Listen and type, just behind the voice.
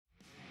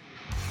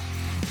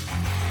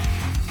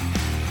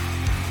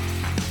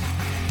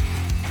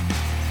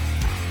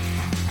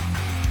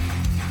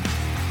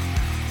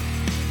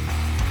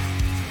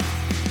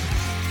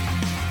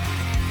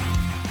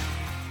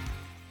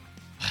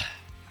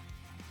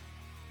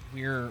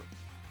We're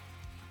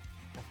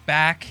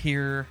back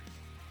here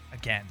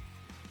again.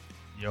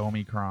 The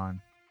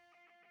Omicron.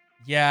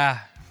 Yeah.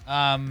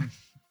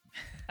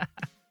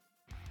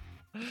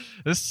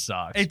 This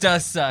sucks. It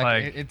does suck.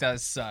 Like- It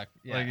does suck.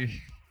 Yeah.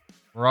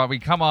 We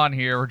come on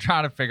here. We're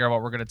trying to figure out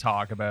what we're going to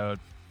talk about.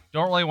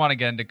 Don't really want to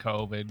get into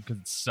COVID because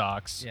it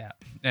sucks. Yeah.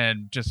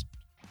 And just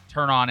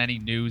turn on any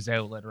news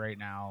outlet right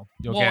now.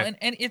 And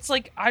it's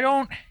like,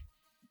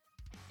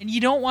 and you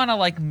don't want to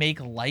like make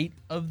light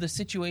of the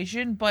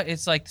situation, but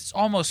it's like it's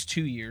almost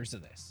 2 years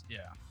of this.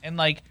 Yeah. And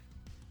like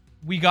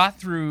we got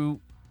through,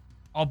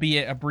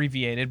 albeit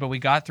abbreviated, but we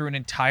got through an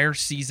entire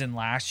season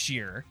last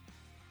year.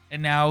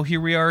 And now here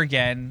we are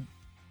again,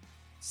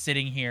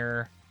 sitting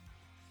here,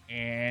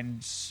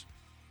 and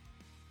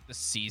the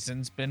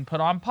season's been put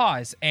on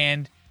pause.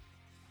 And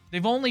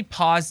they've only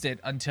paused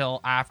it until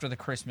after the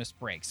Christmas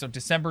break. So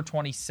December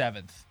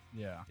 27th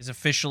is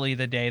officially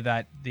the day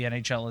that the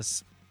NHL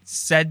is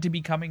said to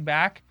be coming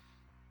back.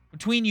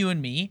 Between you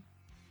and me,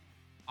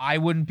 I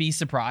wouldn't be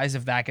surprised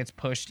if that gets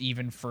pushed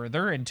even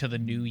further into the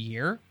new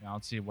year. I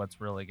don't see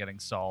what's really getting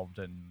solved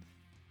in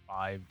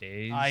 5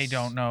 days. I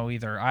don't know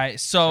either.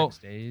 6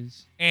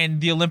 days. And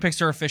the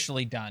Olympics are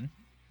officially done.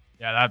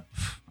 Yeah,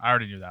 I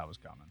already knew that was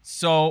coming.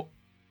 So,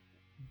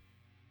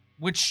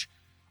 which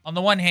on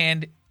the one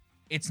hand,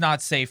 it's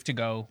not safe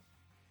to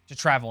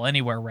travel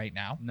anywhere right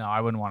now. No, I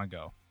wouldn't want to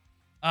go.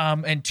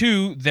 And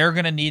two, they're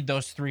going to need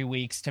those 3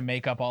 weeks to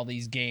make up all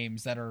these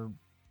games that are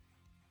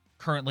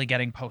currently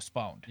getting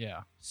postponed.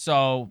 Yeah.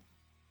 So,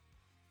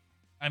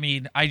 I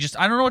mean, I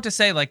don't know what to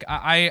say. Like,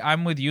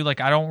 I'm with you. Like,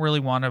 I don't really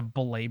want to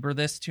belabor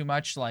this too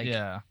much. Like,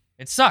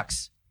 it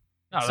sucks.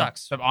 It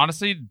sucks.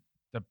 Honestly,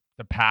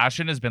 the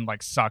passion has been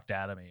like sucked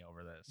out of me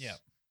over this. Yeah.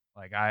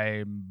 Like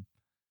I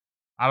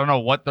don't know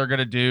what they're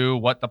gonna do,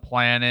 what the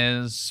plan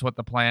is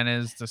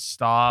to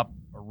stop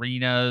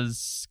arenas,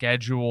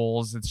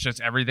 schedules. It's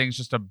just everything's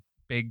just a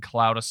big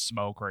cloud of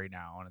smoke right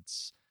now, and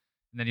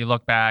then you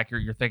look back,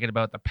 you're thinking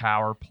about the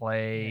power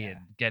play and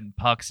getting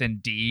pucks in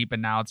deep,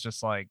 and now it's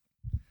just like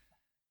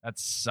I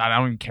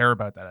don't even care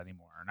about that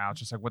anymore. Now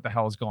it's just like what the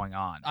hell is going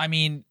on? I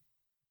mean,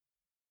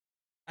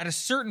 at a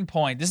certain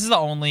point, this is the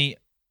only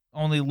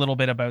little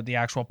bit about the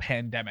actual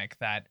pandemic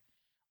that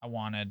I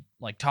want to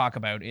like talk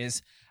about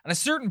is at a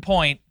certain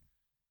point,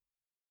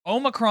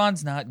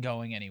 Omicron's not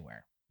going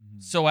anywhere.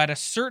 Mm-hmm. So at a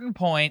certain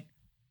point,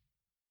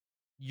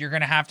 you're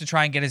going to have to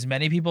try and get as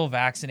many people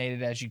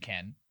vaccinated as you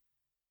can.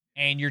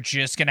 And you're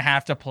just going to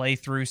have to play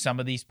through some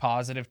of these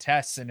positive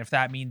tests. And if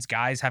that means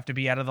guys have to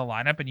be out of the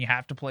lineup and you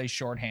have to play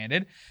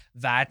shorthanded,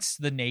 that's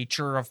the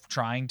nature of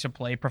trying to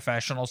play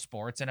professional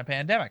sports in a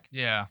pandemic.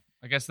 Yeah.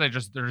 I guess they're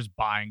just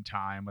buying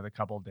time with a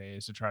couple of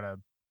days to try to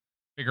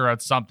figure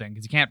out something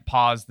because you can't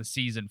pause the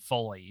season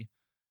fully.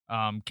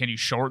 Can you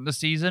shorten the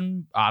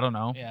season? I don't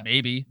know. Yeah.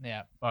 Maybe.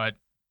 Yeah. But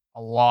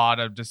a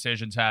lot of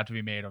decisions have to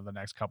be made over the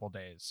next couple of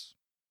days.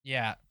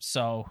 Yeah.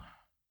 So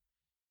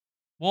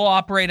we'll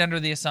operate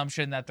under the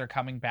assumption that they're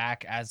coming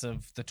back as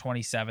of the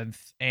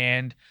 27th.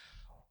 And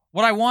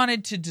what I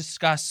wanted to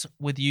discuss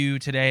with you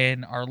today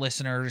and our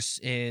listeners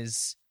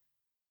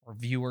or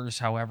viewers,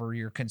 however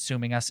you're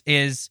consuming us,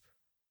 is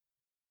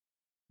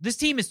this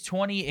team is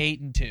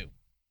 28-2.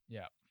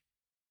 Yeah.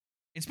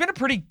 It's been a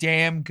pretty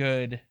damn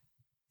good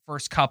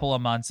first couple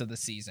of months of the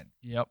season.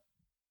 Yep.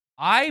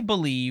 I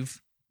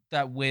believe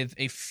that with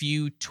a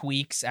few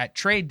tweaks at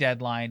trade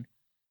deadline,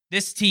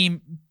 this is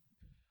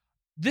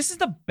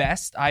the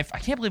best I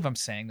can't believe I'm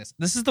saying this.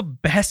 This is the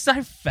best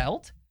I've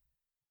felt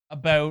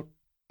about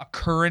a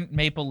current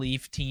Maple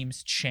Leaf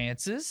team's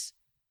chances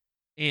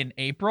in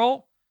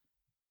April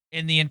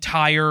in the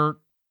entire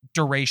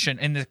duration,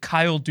 in the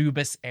Kyle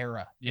Dubas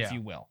era, if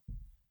you will.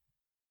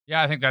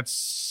 Yeah, I think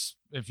that's,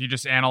 if you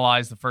just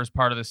analyze the first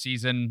part of the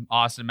season,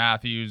 Austin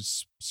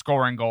Matthews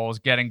scoring goals,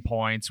 getting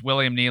points.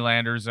 William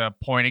Nylander's a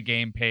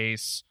point-a-game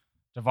pace.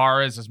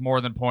 Tavares is more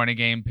than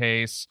point-a-game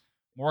pace.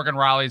 Morgan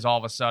Rielly's all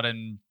of a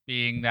sudden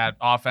being that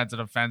offensive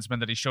defenseman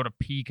that he showed a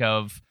peak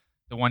of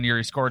the 1 year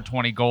he scored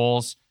 20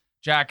 goals.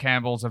 Jack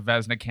Campbell's a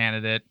Vezina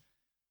candidate.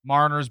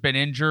 Marner's been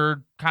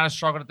injured, kind of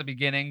struggled at the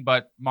beginning,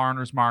 but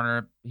Marner's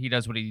Marner. He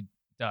does what he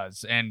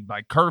does. And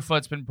like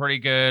Kerfoot's been pretty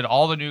good.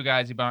 All the new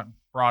guys he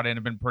brought in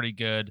have been pretty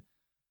good.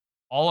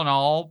 All in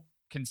all,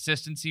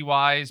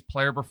 consistency-wise,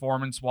 player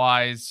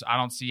performance-wise, I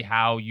don't see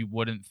how you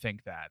wouldn't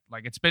think that.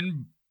 Like, it's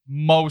been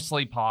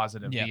mostly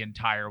positive the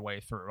entire way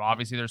through.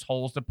 Obviously, there's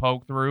holes to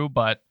poke through,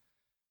 but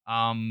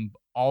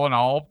all in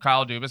all,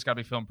 Kyle Dubas got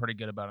to be feeling pretty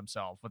good about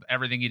himself with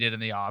everything he did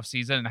in the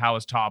offseason and how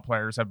his top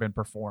players have been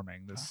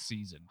performing this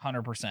season.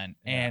 100%.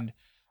 Yeah. And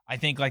I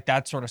think like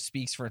that sort of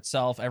speaks for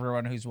itself.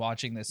 Everyone who's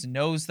watching this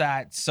knows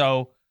that.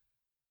 So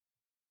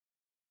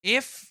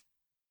if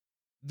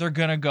they're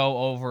going to go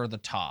over the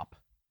top,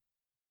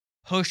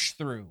 push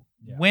through,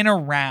 win a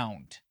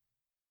round,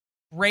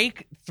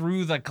 break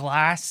through the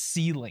glass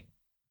ceiling,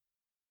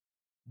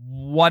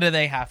 what do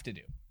they have to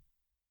do?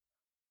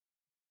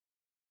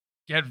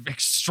 Get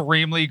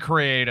extremely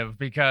creative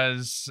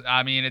because,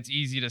 I mean, it's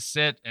easy to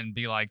sit and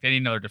be like, they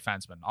need another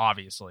defenseman,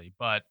 obviously,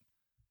 but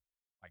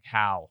like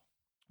how?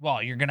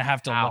 Well, you're gonna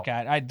have to How? look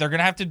at. They're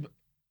gonna have to,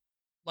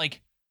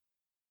 like,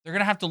 they're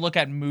gonna have to look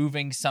at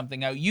moving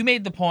something out. You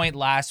made the point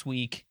last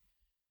week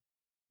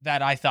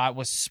that I thought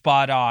was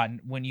spot on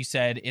when you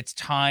said it's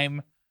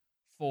time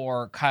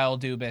for Kyle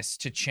Dubas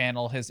to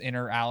channel his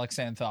inner Alex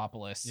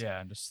Anthopoulos.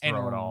 Yeah, and just And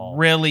throw it all.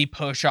 really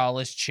push all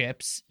his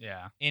chips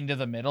Yeah. into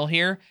the middle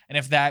here. And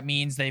if that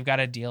means they've got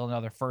to deal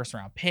another first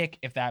round pick,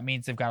 if that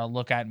means they've got to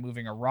look at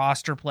moving a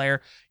roster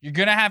player, you're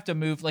going to have to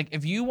move. Like,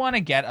 if you want to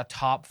get a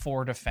top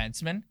 4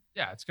 defenseman,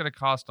 Yeah, it's going to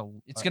cost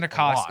it's going to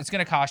cost, lot. it's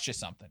going to cost you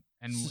something.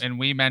 And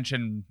we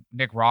mentioned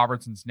Nick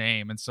Robertson's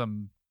name, and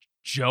some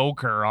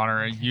joker on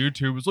our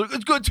YouTube was like,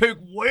 it's going to take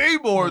way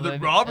more Well, than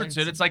then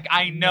Robertson. It's like,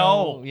 I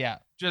know. No, yeah.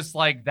 Just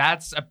like,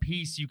 that's a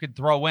piece you could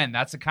throw in.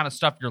 That's the kind of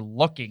stuff you're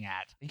looking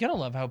at. You got to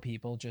love how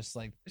people just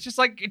like, It's just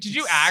like, did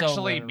you It's so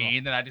actually literal.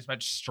 mean that I just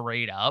went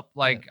straight up?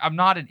 Like, I'm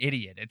not an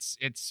idiot.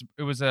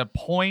 It was a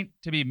point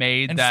to be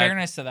made in that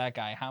fairness to that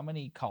guy, how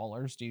many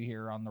callers do you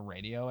hear on the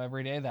radio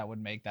every day that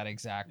would make that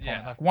exact point?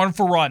 Yeah. Like, 1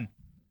 for 1,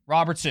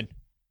 Robertson,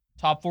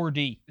 top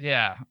 4D.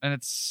 yeah,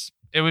 and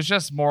it was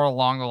just more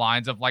along the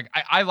lines of like,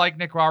 I like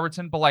Nick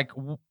Robertson, but like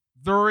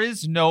there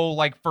is no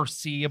like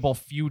foreseeable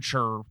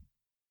future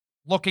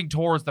looking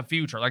towards the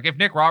future. Like, if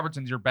Nick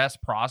Robertson's your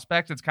best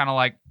prospect, it's kind of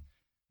like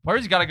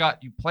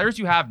players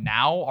you have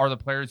now are the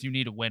players you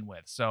need to win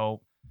with.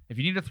 So if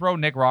you need to throw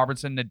Nick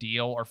Robertson in a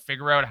deal or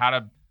figure out how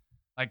to,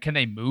 like, can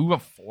they move a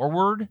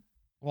forward?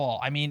 Well,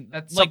 I mean,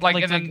 That's like, like,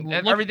 like, and then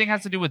like, look- everything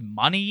has to do with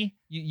money.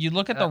 you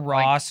look at the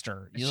like,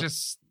 roster. It's You-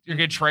 just, you're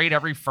gonna trade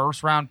every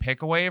first round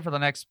pick away for the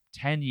next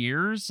 10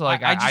 years.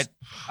 Like,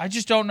 I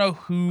just don't know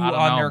who I don't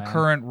on know, their man.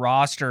 current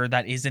roster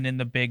that isn't in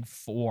the big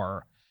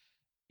 4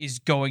 is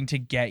going to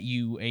get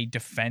you a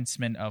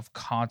defenseman of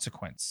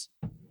consequence.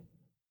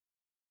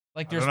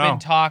 Like, I there's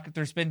don't know.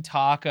 there's been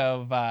talk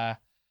of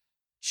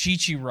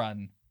Chichi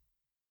run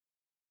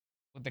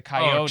with the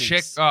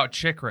Coyotes.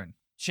 Chikrin.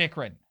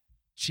 Chikrin.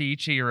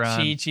 Chi-Chi run.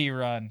 Chichi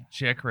run.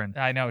 Chikrin.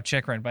 I know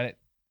Chikrin, but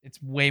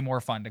it's way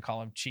more fun to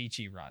call him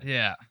Chichi run.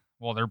 Yeah.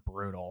 Well, they're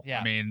brutal. Yeah.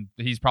 I mean,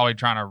 he's probably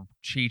trying to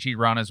Chi-Chi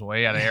run his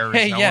way out of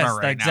Arizona Yes,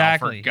 right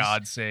exactly. now, for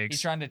God's sakes.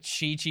 He's trying to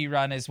Chichi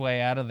run his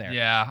way out of there.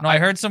 Yeah. No, I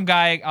heard some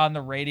guy on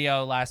the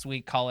radio last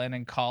week call in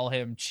and call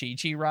him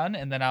Chi-Chi run,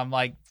 and then I'm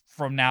like,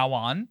 from now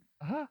on,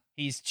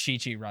 he's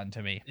Chi-Chi run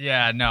to me.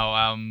 Yeah, no.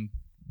 I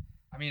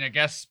mean, I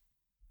guess,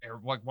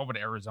 what would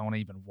Arizona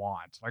even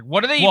want? Like,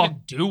 what are they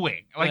even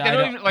doing? Like, Yeah, they I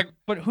don't don't- even, like,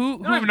 But who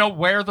they don't even know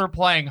where they're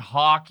playing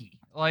hockey.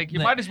 Like, you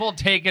They- might as well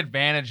take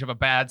advantage of a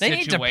bad they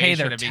situation. need to pay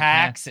their if you can.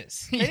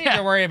 taxes. They need Yeah.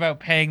 to worry about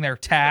paying their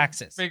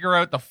taxes. Figure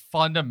out the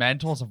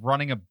fundamentals of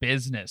running a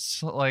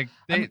business. Like,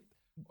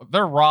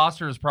 their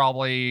roster is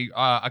probably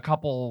a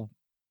couple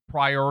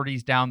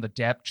priorities down the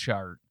depth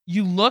chart.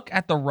 You look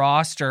at the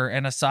roster,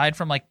 and aside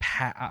from like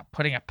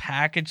putting a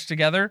package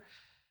together,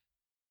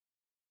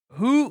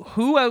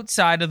 who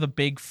outside of the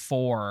big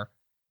 4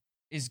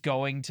 is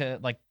going to,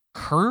 like,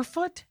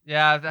 Kerfoot?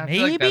 Yeah, I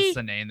feel like Maybe? that's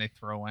the name they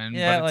throw in.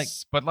 Yeah,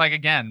 but like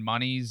again,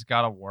 money's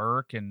got to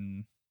work,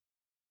 and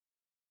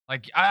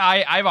like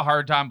I have a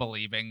hard time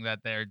believing that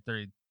they're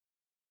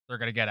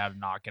gonna get out of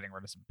not getting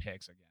rid of some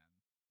picks again.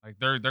 Like,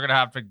 they're gonna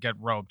have to get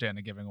roped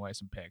into giving away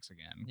some picks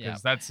again, because Yeah.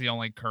 that's the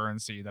only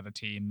currency that a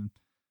team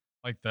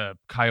like the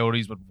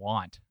Coyotes would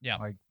want. Yeah.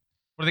 Like,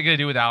 what are they gonna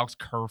do with Alex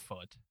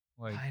Kerfoot?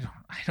 Like,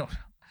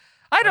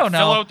 I don't know.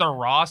 Fill out their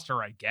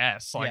roster, I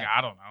guess. Like, Yeah.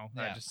 I don't know.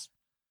 Yeah.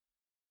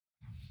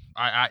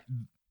 I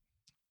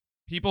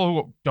people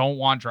who don't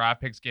want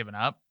draft picks given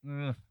up.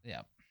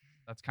 Yeah.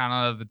 That's kind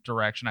of the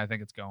direction I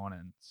think it's going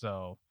in.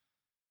 So,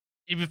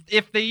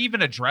 if they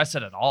even address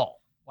it at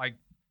all, like,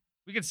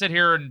 we could sit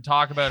here and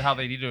talk about how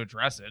they need to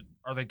address it.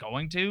 Are they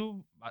going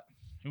to?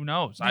 Who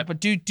knows? Yeah,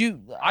 but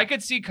I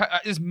could see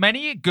as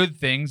many good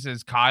things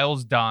as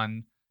Kyle's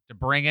done to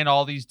bring in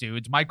all these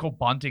dudes. Michael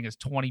Bunting is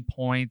 20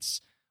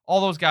 points.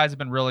 All those guys have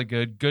been really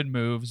good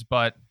moves,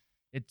 but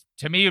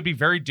to me, it would be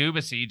very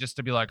Dubasy just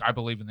to be like, I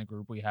believe in the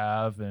group we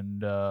have,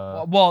 and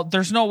well,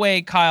 there's no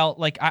way, Kyle.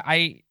 Like,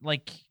 I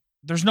like,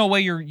 there's no way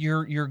you're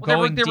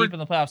going they were- deep in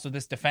the playoffs with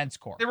this defense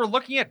core. they were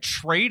looking at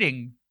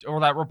trading,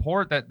 or that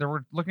report that they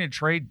were looking to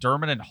trade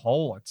Dermott and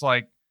Hull. It's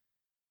like,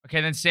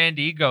 okay, then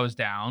Sandy goes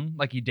down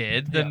like he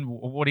did. Then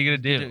what are you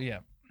gonna do? Yeah.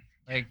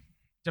 Like,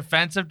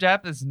 defensive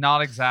depth is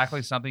not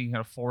exactly something you can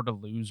afford to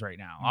lose right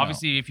now. No.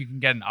 Obviously, if you can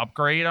get an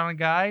upgrade on a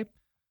guy,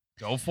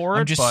 go for it.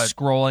 I'm just but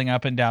scrolling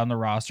up and down the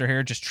roster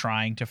here, just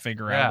trying to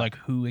figure Yeah. out like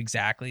who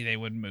exactly they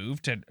would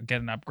move to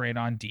get an upgrade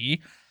on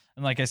D.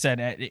 And like I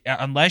said,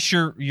 unless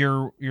you're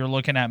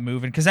looking at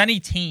moving, because any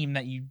team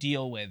that you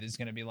deal with is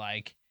going to be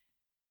like,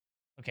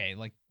 okay,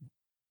 like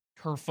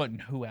Kerfoot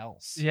and who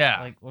else? Yeah.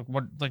 like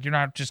what? Like, you're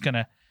not just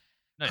gonna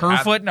no, you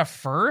Kerfoot in a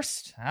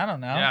first? I don't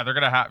know. yeah, they're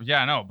gonna have.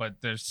 Yeah, I know, but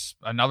there's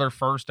another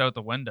first out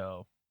the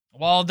window.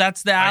 Well,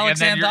 that's the Like,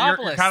 Alex and then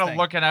Anthopoulos you're kind of thing.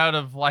 looking out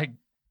of like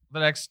the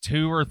next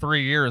 2 or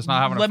 3 years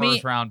not having Let a me-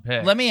 first round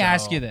pick. Let me so-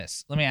 ask you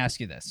this.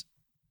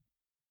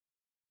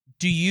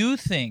 Do you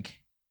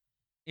think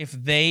if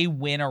they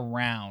win a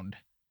round,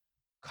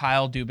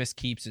 Kyle Dubas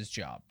keeps his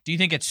job? Do you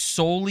think it's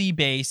solely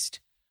based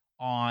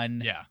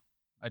on. Yeah,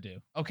 I do.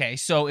 Okay,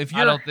 so if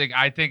I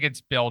you're think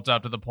it's built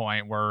up to the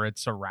point where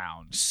it's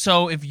around.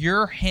 so if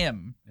you're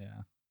him, Yeah.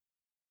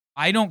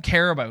 I don't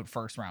care about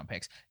first round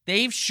picks.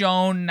 They've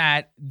shown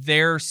that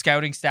their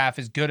scouting staff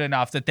is good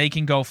enough that they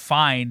can go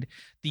find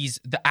the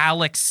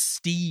Alex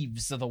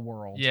Steves of the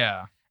world.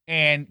 Yeah.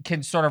 And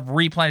can sort of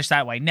replenish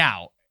that way.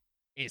 Now,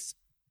 does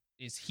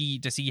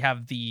he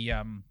have the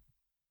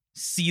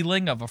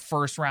ceiling of a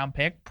first round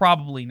pick?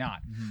 Probably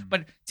not. Mm-hmm.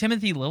 But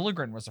Timothy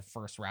Liljegren was a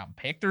first round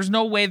pick. There's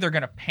no way they're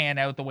going to pan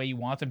out the way you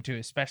want them to,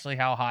 especially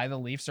how high the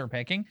Leafs are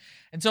picking.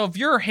 And so if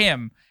you're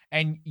him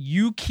and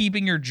you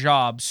keeping your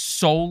job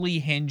solely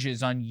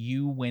hinges on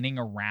you winning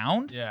a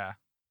round. Yeah.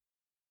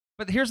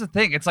 But here's the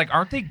thing. It's like,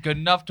 aren't they good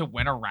enough to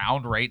win a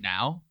round right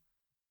now?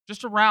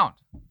 Just a round.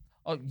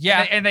 Oh,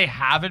 yeah. And they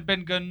haven't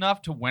been good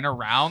enough to win a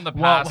round the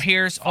past 5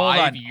 years.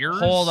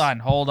 Hold on.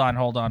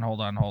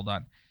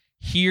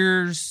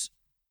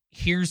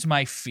 Here's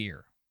my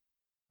fear.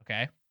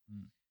 Okay.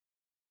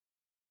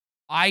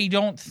 I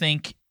don't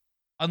think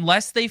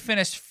unless they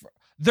finish,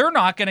 they're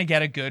not going to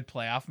get a good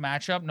playoff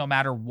matchup no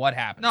matter what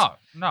happens. No.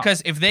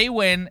 Because if they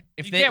win,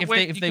 you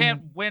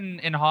can't win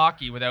in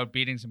hockey without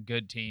beating some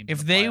good teams.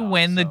 If they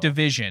win the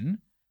division,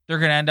 they're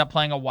going to end up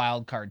playing a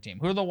wild card team.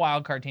 Who are the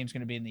wild card teams going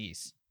to be in the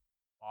East?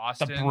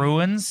 Boston, the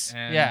Bruins,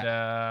 and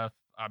a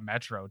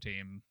Metro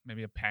team,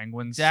 maybe a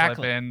Penguins slip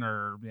in,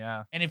 or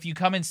And if you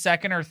come in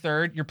second or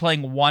third, you're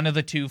playing one of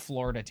the two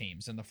Florida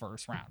teams in the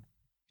first round.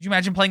 Could you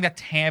imagine playing the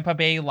Tampa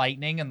Bay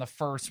Lightning in the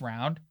first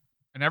round?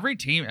 And every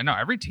team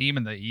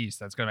in the East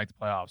that's going to make the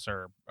playoffs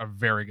are a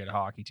very good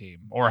hockey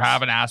team, or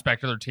have an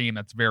aspect of their team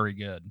that's very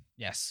good.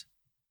 Yes.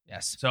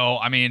 So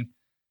I mean,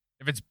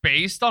 if it's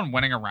based on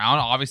winning a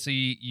round,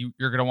 obviously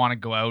you're going to want to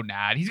go out and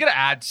add. He's going to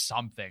add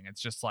something.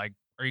 It's just like,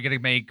 are you going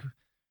to make?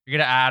 You're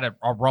going to add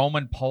a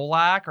Roman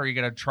Polak, or are you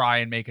going to try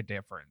and make a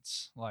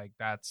difference? Like,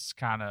 that's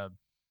kind of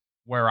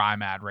where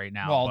I'm at right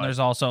now. Well, and there's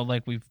also,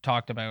 like we've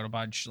talked about a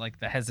bunch, like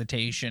the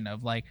hesitation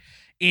of like,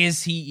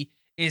 is he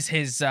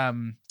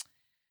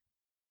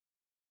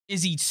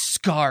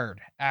scarred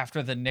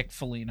after the Nick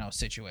Foligno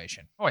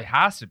situation? Oh, he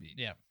has to be.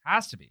 Yeah.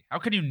 Has to be. How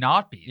could you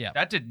not be? Yeah.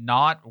 That did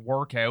not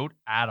work out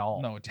at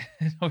all. No,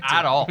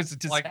 at all. It was a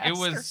disaster. Like, it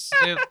was,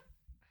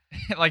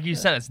 like you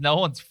said, it's no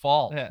one's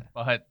fault. Yeah.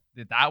 But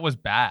that was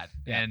bad.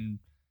 Yeah.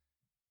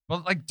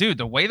 But like, dude,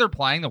 the way they're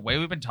playing, the way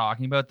we've been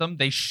talking about them,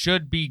 they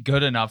should be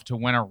good enough to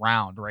win a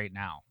round right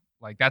now.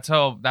 Like, that's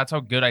how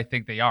good I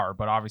think they are.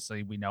 But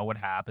obviously, we know what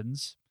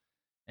happens.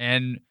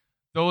 And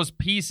those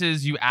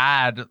pieces you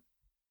add,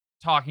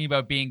 talking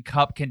about being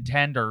cup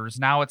contenders,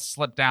 now it's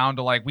slipped down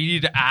to like, we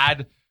need to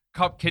add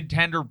cup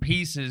contender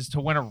pieces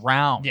to win a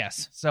round.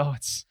 Yes. So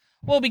it's...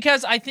 Well,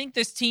 because I think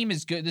this team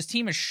is good. This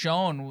team has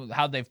shown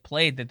how they've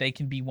played that they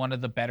can be one of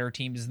the better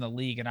teams in the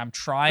league, and I'm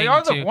trying they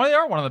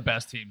are one of the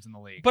best teams in the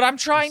league. But I'm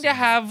trying to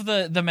have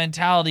the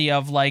mentality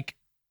of like,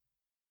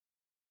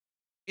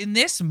 in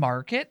this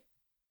market,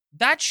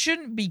 that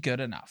shouldn't be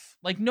good enough.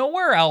 Like,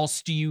 nowhere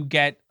else do you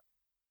get,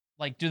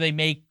 like, do they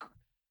make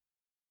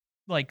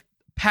like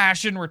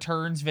passion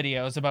returns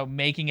videos about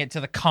making it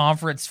to the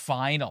conference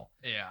final.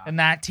 Yeah. And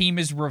that team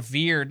is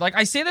revered. Like,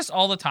 I say this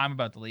all the time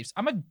about the Leafs.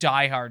 I'm a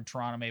diehard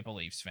Toronto Maple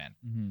Leafs fan.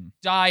 Mm-hmm.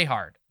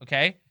 Diehard,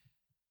 okay?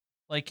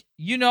 Like,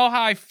 you know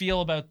how I feel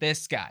about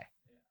this guy,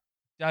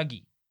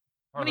 Dougie.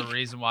 Part of the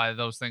reason why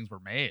those things were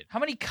made. How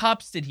many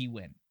cups did he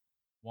win?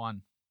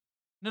 1.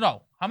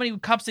 No. How many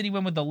cups did he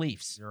win with the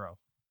Leafs? 0.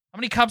 How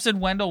many cups did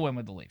Wendell win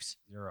with the Leafs?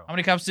 0. How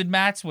many cups did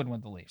Mats win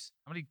with the Leafs?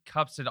 How many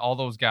cups did all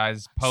those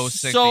guys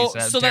post 60s?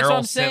 So that's what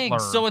I'm saying.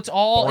 So it's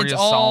all like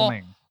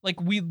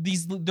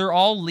they're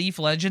all Leaf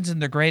legends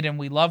and they're great and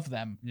we love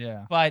them.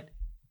 Yeah. But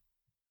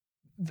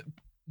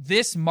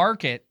this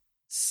market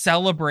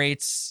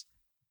celebrates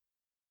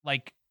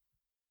like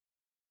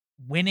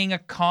winning a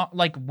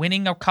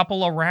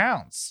couple of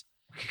rounds.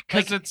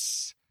 Because like,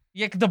 it's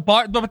the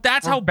bar, but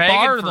that's how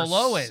bar the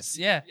low is.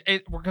 Yeah,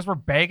 because we're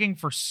begging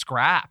for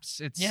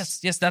scraps. It's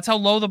yes, that's how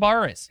low the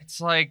bar is.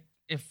 It's like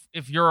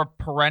if you're a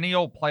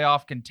perennial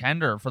playoff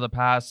contender for the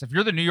past, if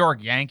you're the New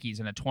York Yankees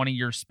in a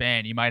 20-year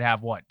span, you might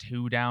have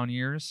 2 down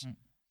years,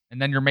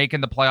 and then you're making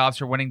the playoffs,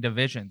 you're winning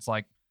divisions.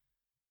 Like,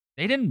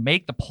 they didn't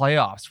make the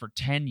playoffs for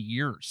 10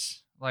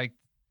 years. Like,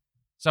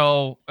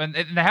 so and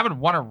they haven't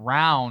won a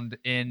round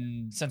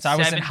since I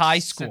was in high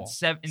school.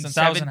 Since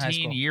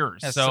 17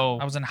 years. Yeah, so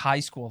I was in high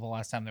school the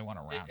last time they won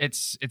a round.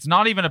 It's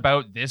not even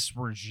about this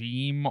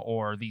regime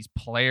or these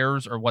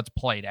players or what's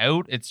played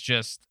out. It's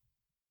just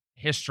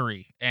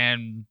history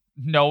and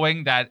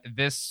knowing that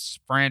this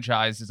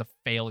franchise is a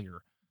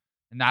failure.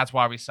 And that's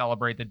why we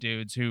celebrate the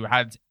dudes who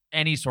had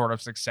any sort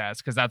of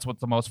success, because that's what's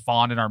the most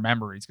fond in our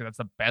memories, because that's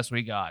the best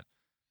we got.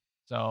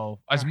 So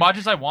as much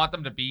as I want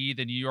them to be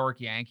the New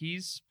York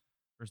Yankees,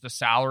 there's the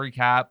salary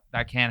cap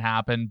that can't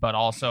happen, but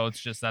also it's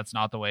just that's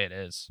not the way it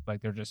is.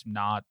 Like, they're just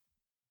not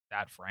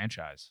that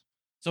franchise.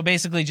 So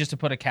basically, just to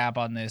put a cap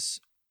on this,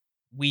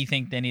 we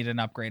think they need an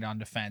upgrade on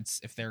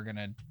defense if they're going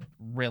to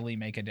really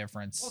make a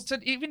difference. Well,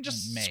 to even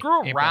just May,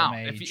 screw April, around.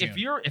 May,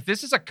 If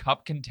this is a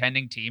cup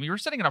contending team, you're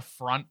sitting in a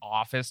front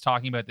office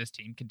talking about this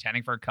team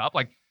contending for a cup.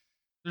 Like,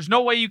 there's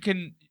no way you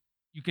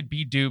could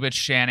be Dubas,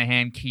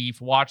 Shanahan, Keefe,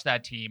 watch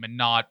that team and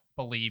not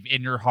believe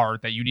in your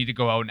heart that you need to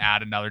go out and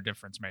add another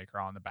difference maker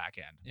on the back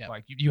end. Yep.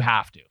 Like, you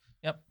have to.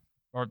 Yep.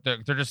 Or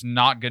they're just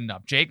not good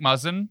enough. Jake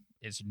Muzzin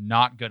is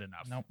not good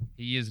enough. Nope.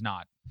 He is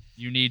not.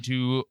 You need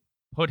to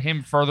put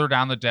him further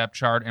down the depth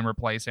chart and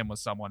replace him with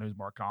someone who's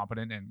more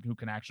competent and who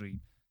can actually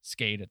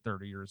skate at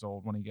 30 years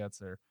old when he gets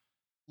there.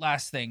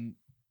 Last thing,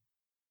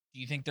 do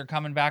you think they're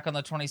coming back on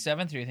the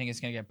 27th, or do you think it's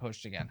going to get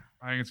pushed again?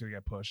 I think it's going to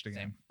get pushed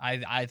again.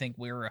 Same. I think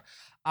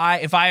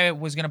if I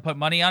was going to put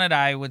money on it,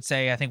 I would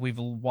say I think we've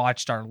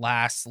watched our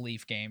last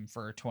Leaf game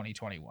for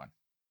 2021.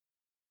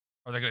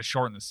 Are they going to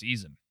shorten the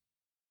season?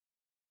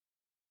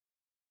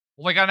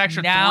 Well, they got an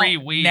extra 3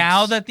 weeks.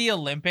 Now that the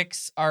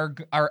Olympics are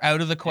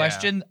out of the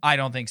question, I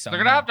don't think so. They're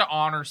going to have to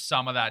honor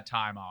some of that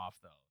time off,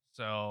 though.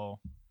 So,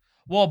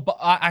 well,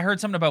 I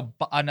heard something about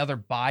another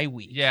bye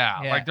week.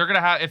 Yeah, like they're going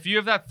to have, if you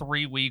have that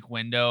 3 week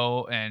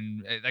window,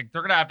 and like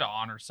they're going to have to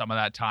honor some of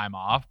that time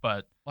off.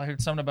 But I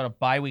heard something about a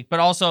bye week. But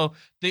also,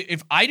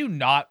 if I do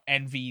not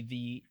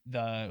envy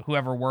the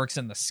whoever works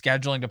in the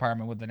scheduling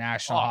department with the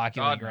National Hockey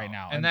League right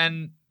now, and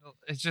then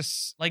it's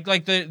just like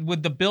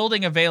with the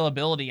building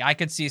availability, I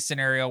could see a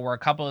scenario where a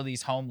couple of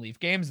these home Leaf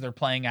games they're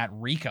playing at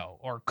Ricoh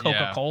or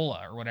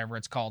Coca-Cola or whatever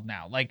it's called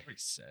now. Like, pretty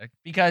sick.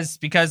 because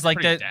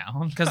like the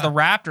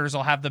Raptors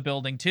will have the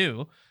building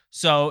too.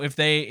 So if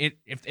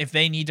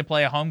they need to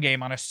play a home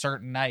game on a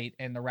certain night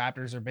and the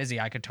Raptors are busy,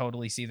 I could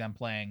totally see them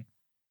playing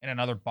in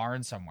another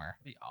barn somewhere.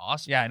 That'd be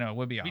awesome. Yeah, I know, it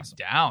would be awesome.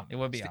 Down. It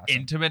would be awesome.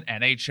 Intimate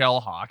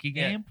NHL hockey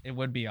game. Yeah, it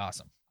would be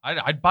awesome.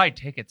 I'd buy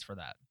tickets for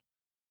that.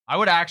 I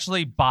would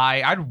actually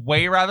I'd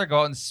way rather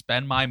go out and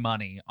spend my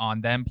money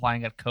on them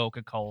playing at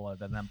Coca-Cola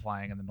than them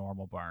playing in the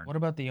normal barn. What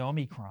about the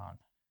Omicron?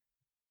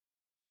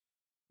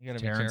 You gotta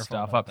be tearing careful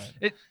stuff about up.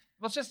 that.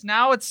 It's just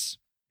now if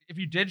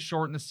you did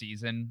shorten the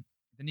season,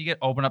 then you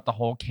open up the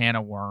whole can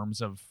of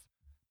worms of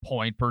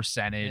point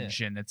percentage,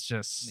 and it's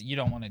just, you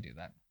don't want to do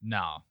that.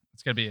 No,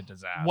 it's gonna be a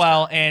disaster.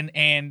 Well,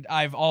 and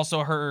I've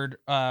also heard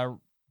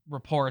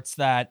reports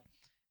that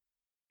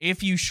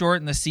if you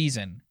shorten the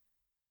season,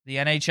 the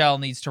NHL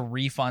needs to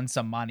refund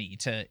some money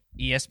to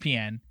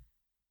ESPN,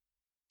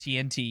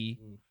 TNT,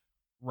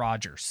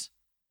 Rogers.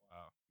 Wow.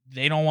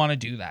 They don't want to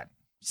do that.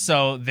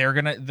 So they're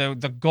going to,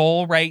 the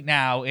goal right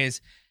now is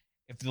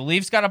if the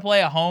Leafs got to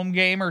play a home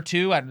game or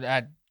two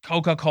at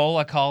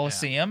Coca-Cola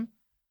Coliseum,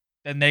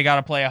 then they got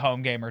to play a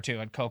home game or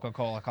two at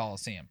Coca-Cola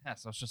Coliseum. Yeah.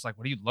 So it's just like,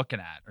 what are you looking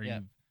at?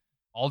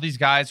 All these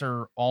guys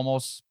are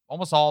almost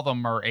all of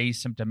them are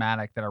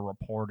asymptomatic that are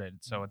reported.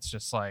 So it's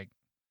just like,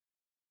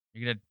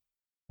 you're going to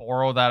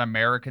borrow that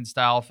American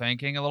style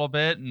thinking a little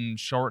bit and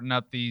shorten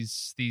up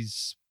these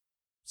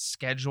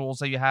schedules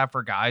that you have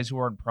for guys who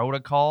are in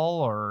protocol,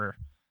 or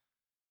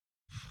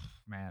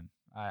man,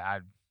 what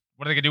are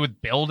they gonna do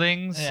with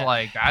buildings? Yeah.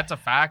 Like, that's a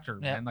factor,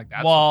 man. Like,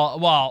 that's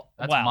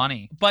that's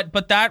money.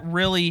 But that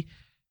really,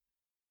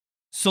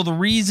 so the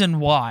reason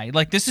why,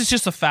 like, this is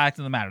just a fact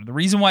of the matter. The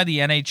reason why the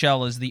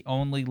NHL is the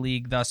only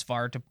league thus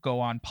far to go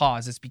on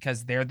pause is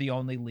because they're the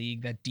only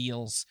league that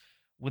deals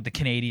with the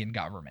Canadian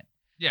government.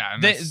 Yeah,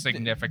 and that's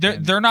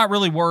significant. They're not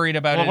really worried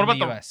about it in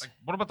the US.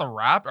 What about the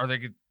Raptors? Are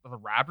the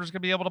Raptors gonna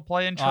be able to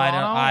play in Toronto?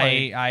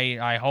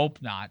 I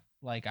hope not.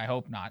 Like, I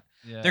hope not.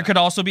 Yeah. There could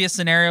also be a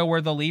scenario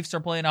where the Leafs are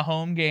playing a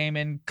home game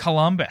in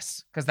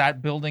Columbus because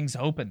that building's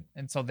open,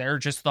 and so they're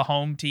just the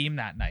home team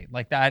that night.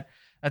 Like that.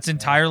 That's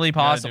entirely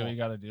possible. You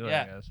gotta do it.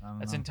 Yeah, I guess.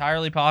 that's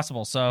entirely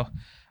possible. So,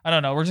 I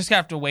don't know. We're just gonna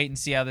have to wait and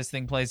see how this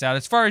thing plays out.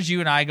 As far as you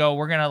and I go,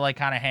 we're gonna like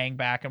kind of hang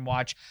back and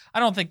watch. I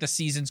don't think the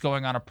season's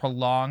going on a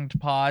prolonged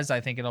pause.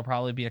 I think it'll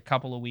probably be a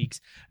couple of weeks,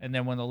 and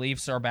then when the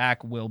Leafs are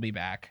back, we'll be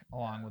back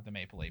along with the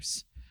Maple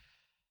Leafs.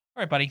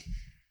 All right, buddy.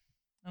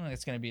 I think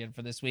that's going to be it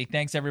for this week.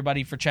 Thanks,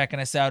 everybody, for checking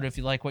us out. If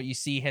you like what you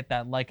see, hit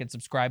that like and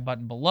subscribe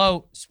button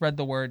below. Spread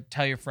the word.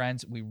 Tell your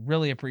friends. We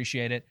really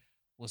appreciate it.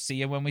 We'll see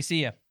you when we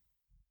see you.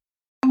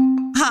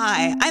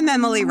 Hi, I'm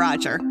Emily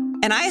Roger,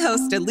 and I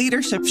host a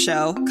leadership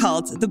show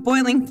called The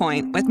Boiling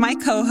Point with my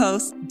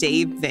co-host,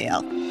 Dave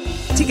Vale.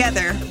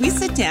 Together, we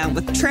sit down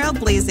with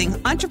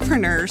trailblazing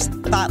entrepreneurs,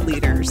 thought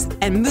leaders,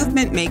 and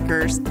movement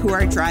makers who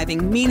are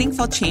driving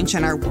meaningful change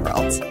in our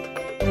world.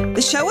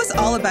 The show is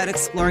all about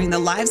exploring the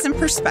lives and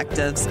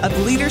perspectives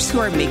of leaders who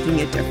are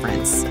making a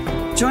difference.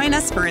 Join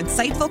us for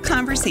insightful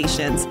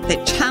conversations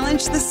that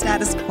challenge the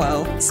status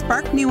quo,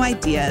 spark new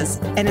ideas,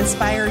 and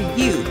inspire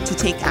you to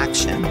take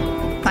action.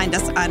 Find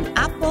us on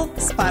Apple,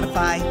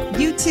 Spotify,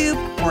 YouTube,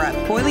 or at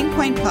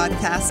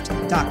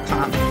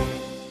boilingpointpodcast.com.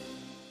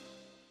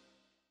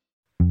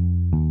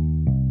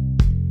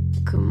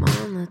 Come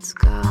on, let's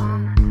go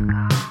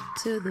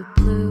to the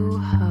Blue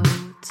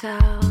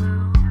Hotel.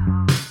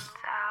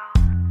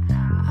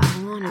 I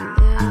wanna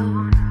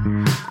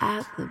live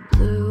at the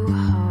Blue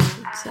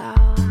Hotel.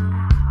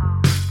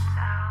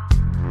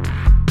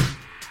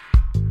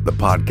 the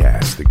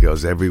podcast that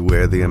goes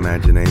everywhere the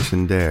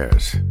imagination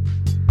dares.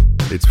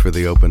 It's for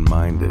the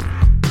open-minded,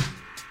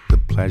 the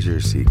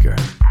pleasure seeker.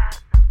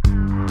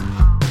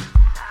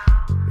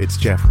 It's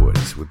Jeff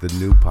Woods with the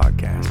new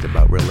podcast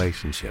about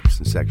relationships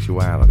and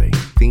sexuality,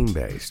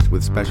 theme-based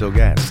with special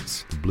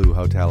guests, the Blue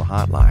Hotel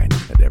Hotline,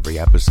 and every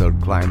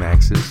episode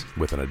climaxes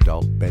with an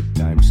adult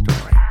bedtime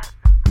story.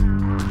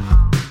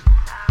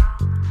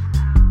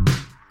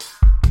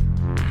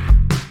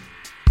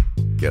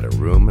 Get a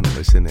room and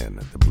listen in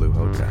at the Blue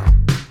Hotel.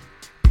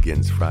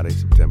 Begins Friday,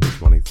 September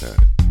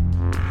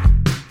 23rd.